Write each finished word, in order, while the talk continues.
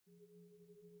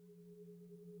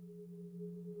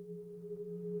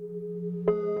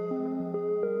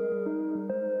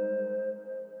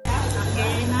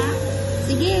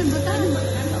Sige, butan.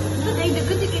 Ay,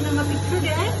 dagat di kayo nga picture di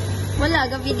ay? Wala,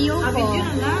 ga video ko. Video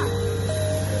na nga.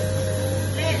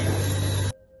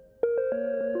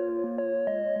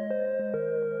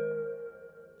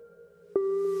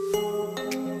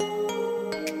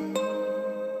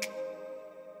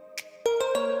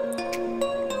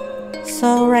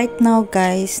 So right now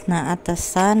guys,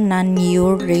 naatasan na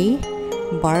Nuri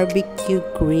Barbecue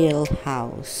Grill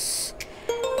House.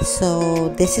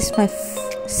 So this is my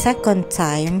second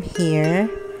time here.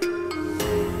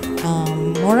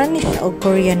 Mura ni siya og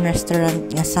Korean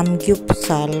restaurant nga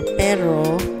samgyupsal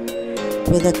pero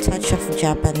with a touch of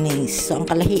Japanese. So ang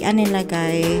kalahian nila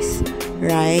guys,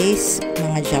 rice,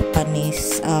 mga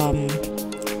Japanese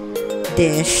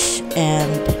dish,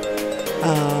 and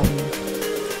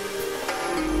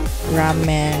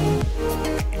ramen,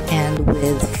 and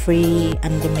with free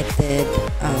unlimited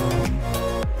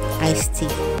iced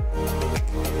tea.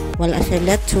 Wala siya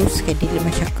lettuce kaya dili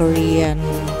man siya Korean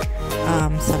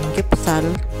samgyupsal.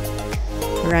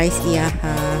 Rice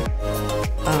iyaha,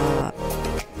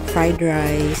 fried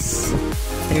rice,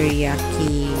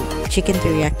 teriyaki, chicken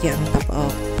teriyaki on top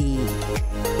of the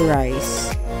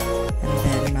rice, and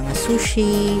then mga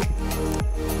sushi,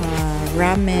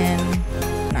 ramen,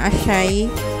 naashay,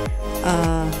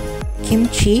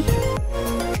 kimchi,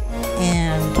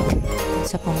 and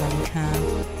sa pamanha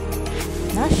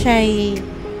na siya'y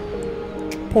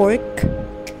pork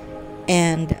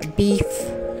and beef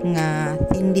nga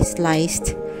thinly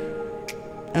sliced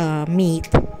meat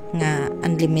nga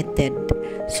unlimited.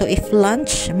 So if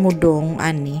lunch mudong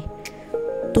ani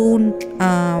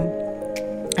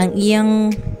ang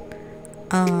iyang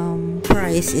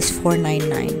price is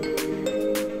 $4.99.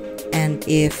 And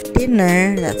if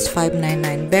dinner, that's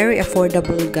 $5.99. Very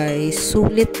affordable guys.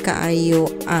 Sulit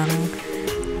kaayo ang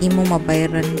imo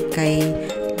mabayaran kay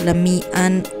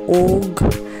lamian og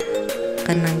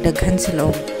kanang daghan sila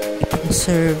og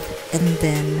ipang-serve, and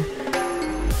then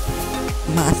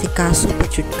maasikaso pa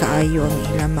jud kaayo ang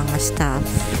ilang mga staff.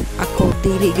 Ako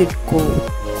dili jud ko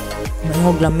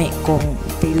mangog lami kung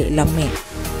dili lami.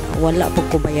 Wala po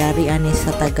ko bayari ani sa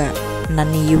taga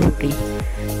naniyuri.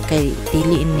 Kay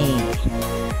dili ni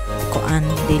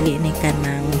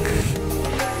kanang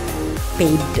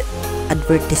paid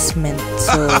advertisement.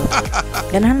 So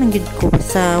ganahan lang gid ko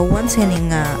sa once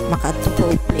nga makaadto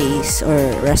ko place or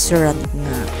restaurant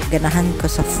nga ganahan ko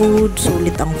sa food,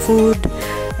 sulit ang food,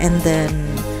 and then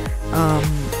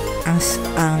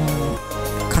ang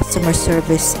customer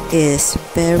service is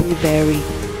very very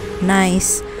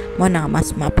nice. Mo na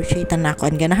mas ma-appreciate na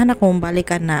ako, and ganahan ako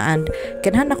balikan na, and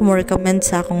ganahan ako mo recommend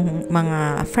sa akong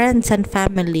mga friends and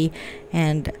family.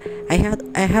 And I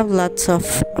have lots of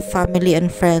family and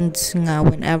friends nga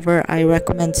whenever I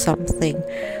recommend something,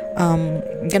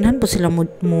 ganahan po sila mo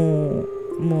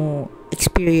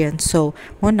experience. So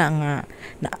mo na nga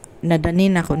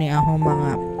nadanin ako ni akong mga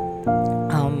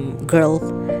girl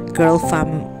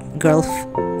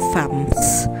fams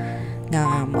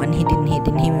nga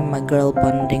hidden him mag girl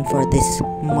bonding for this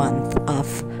month of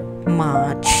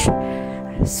March.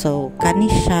 So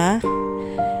kani siya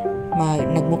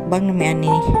nagmukbang na may ani,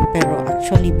 pero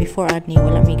actually before ani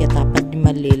wala may gatapad ni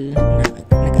Malil na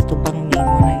nagatubang ni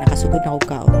mo na nakasugod na ko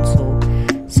kaon. So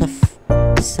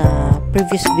sa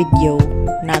previous video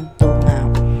nadto nga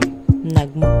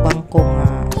nagmukbang ko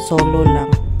nga solo lang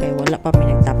kay wala pa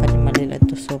may nagtapad ni Malil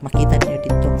ato. So makita niyo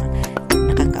dito nga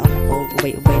nakakaon ako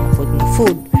ubay-ubay na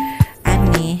food.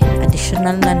 Ani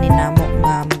additional na ninamo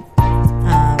nga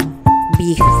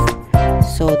beef.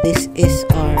 So this is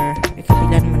our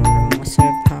ikabilan man mga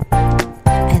serve ha.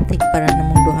 I think para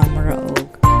namong duha mara og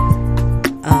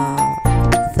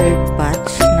third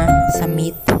batch na sa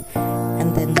meat,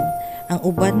 and then ang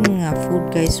uban nga food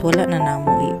guys wala na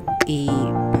namo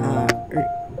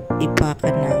ipa ka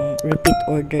ng repeat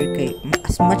order kay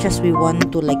as much as we want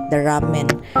to like the ramen,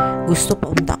 gusto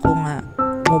pa unta ko nga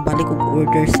mo balik og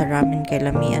order sa ramen kay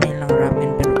lamian nilang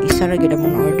ramen, pero isa ra gyud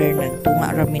ang order na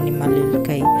tunga ramen ni Malil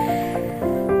kay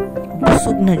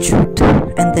busog na jud.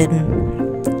 And then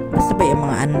basta ba yung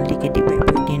mga anli kay di ba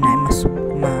pwede na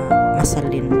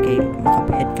masalin kay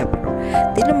makabayad ka, pero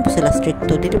dili mo sila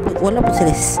stricto, wala po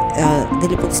sila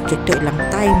dili po stricto ilang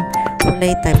time,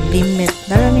 wala time limit,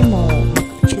 narani mo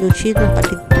chill lang ka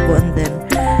dito. And then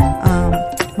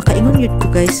makaingon yun ko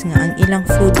guys nga ang ilang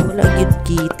food wala yun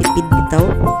tipid bitaw.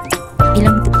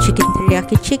 Ilang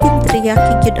chicken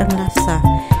teriyaki yun ang lasa.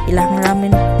 Ilang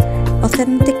ramen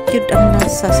authentic yun ang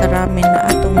lasa sa ramen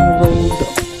na atong rolled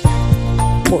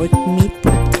pork meat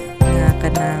nga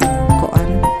kanang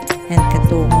koan, and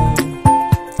katong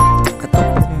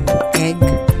egg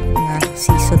nga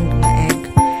seasoned nga egg,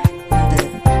 and then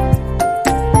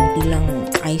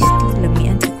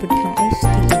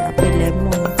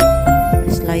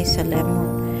guys sa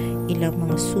lemon. Ilang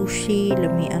mga sushi,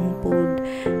 lamian food,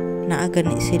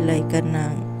 naagani sila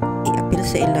kanang i-appeal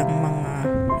sa ilang mga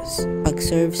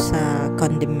pag-serve sa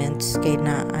condiments kay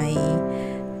na ay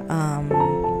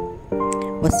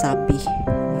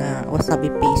wasabi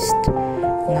paste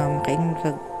nga makaingon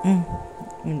kag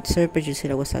serve pa jud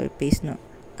sila wasabi paste no.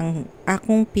 Ang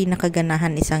akong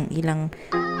pinakaganahan isang ilang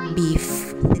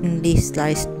beef, thinly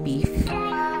sliced beef.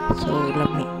 So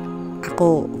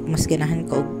ako mas ganahan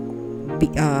ko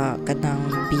kanang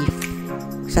beef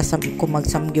kung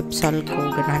magsamgyupsal ko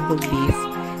ganahan ko beef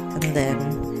and then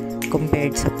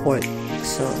compared sa pork.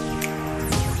 So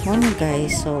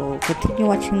guys, so continue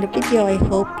watching the video. I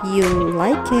hope you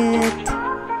like it.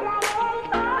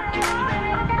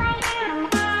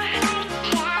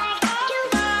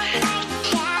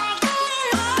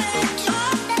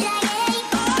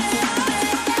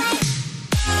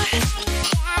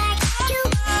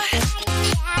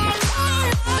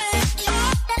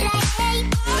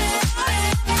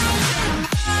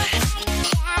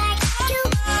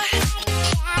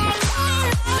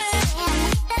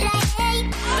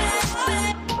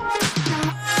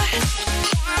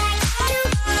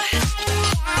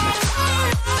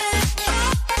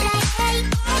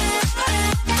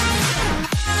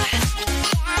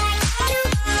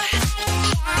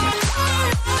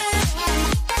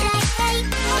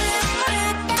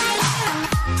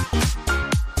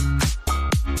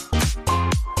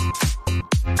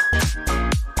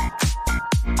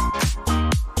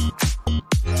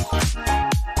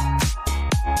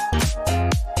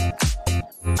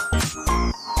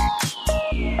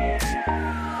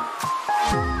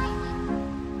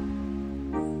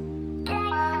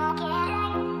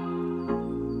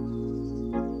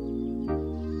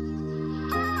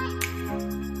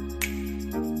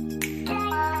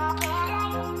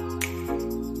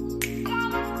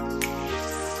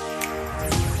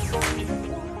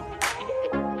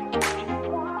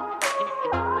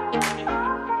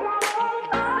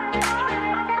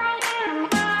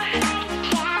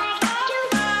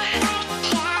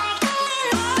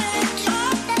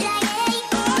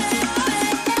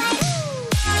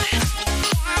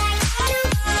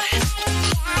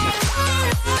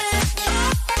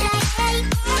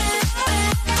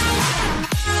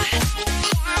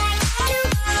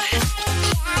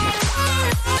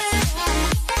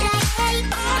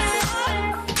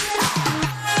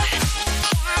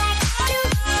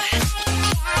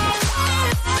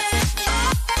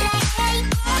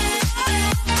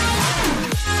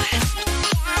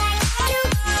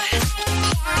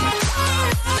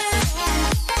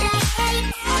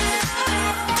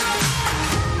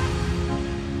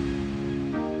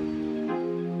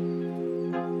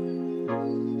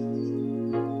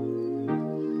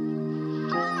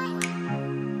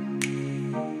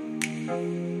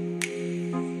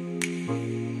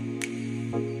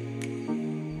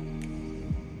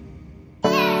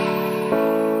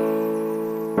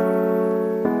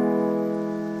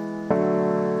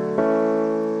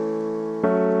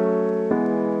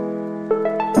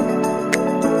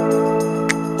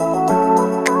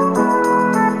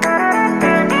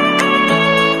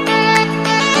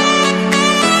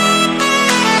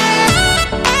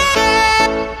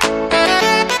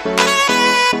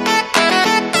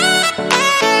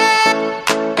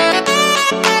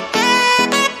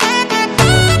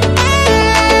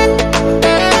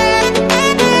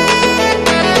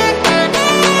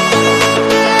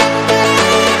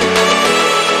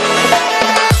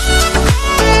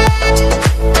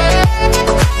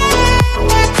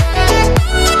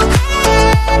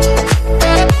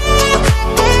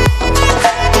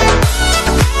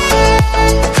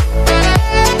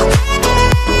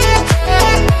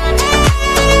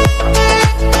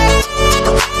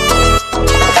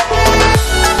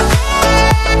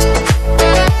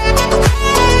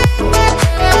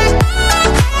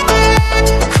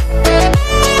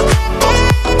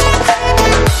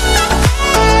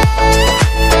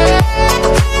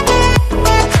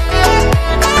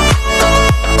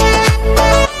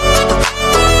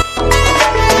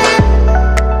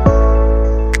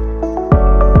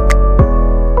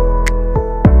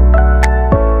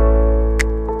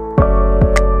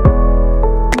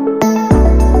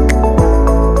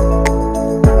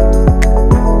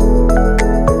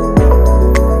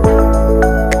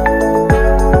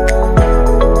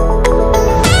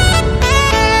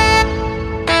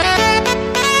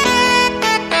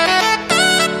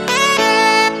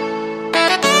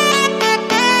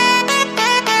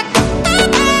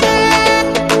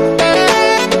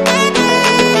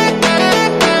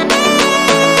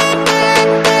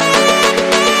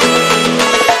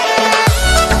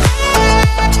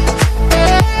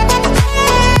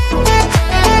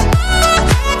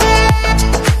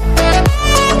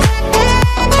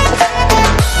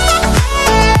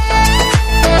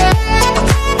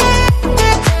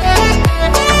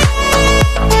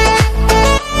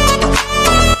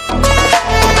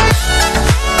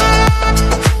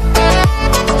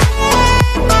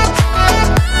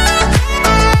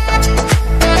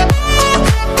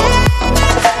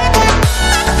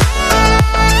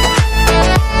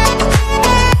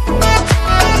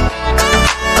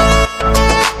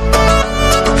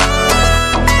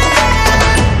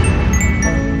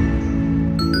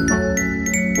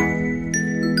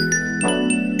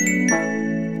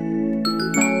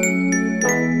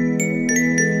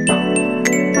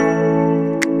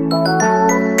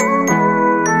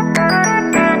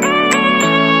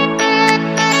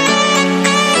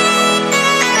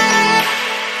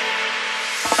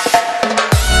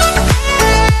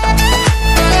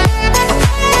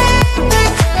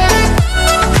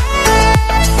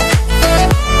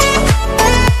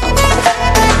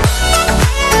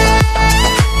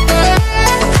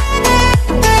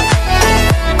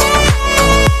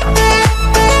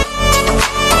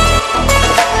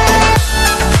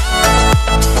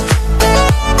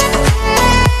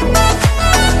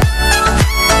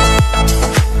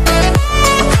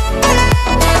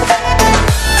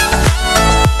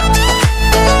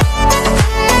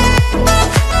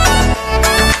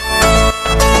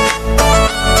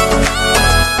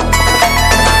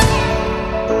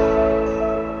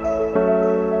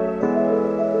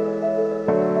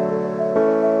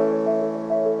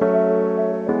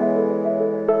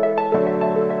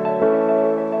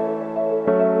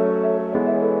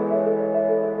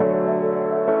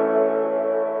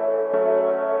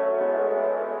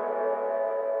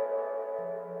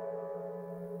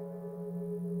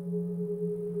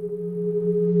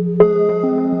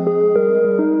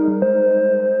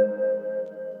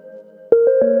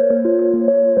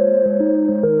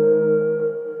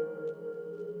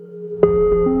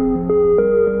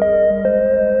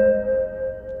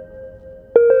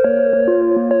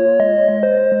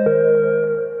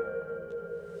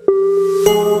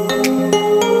 Bye.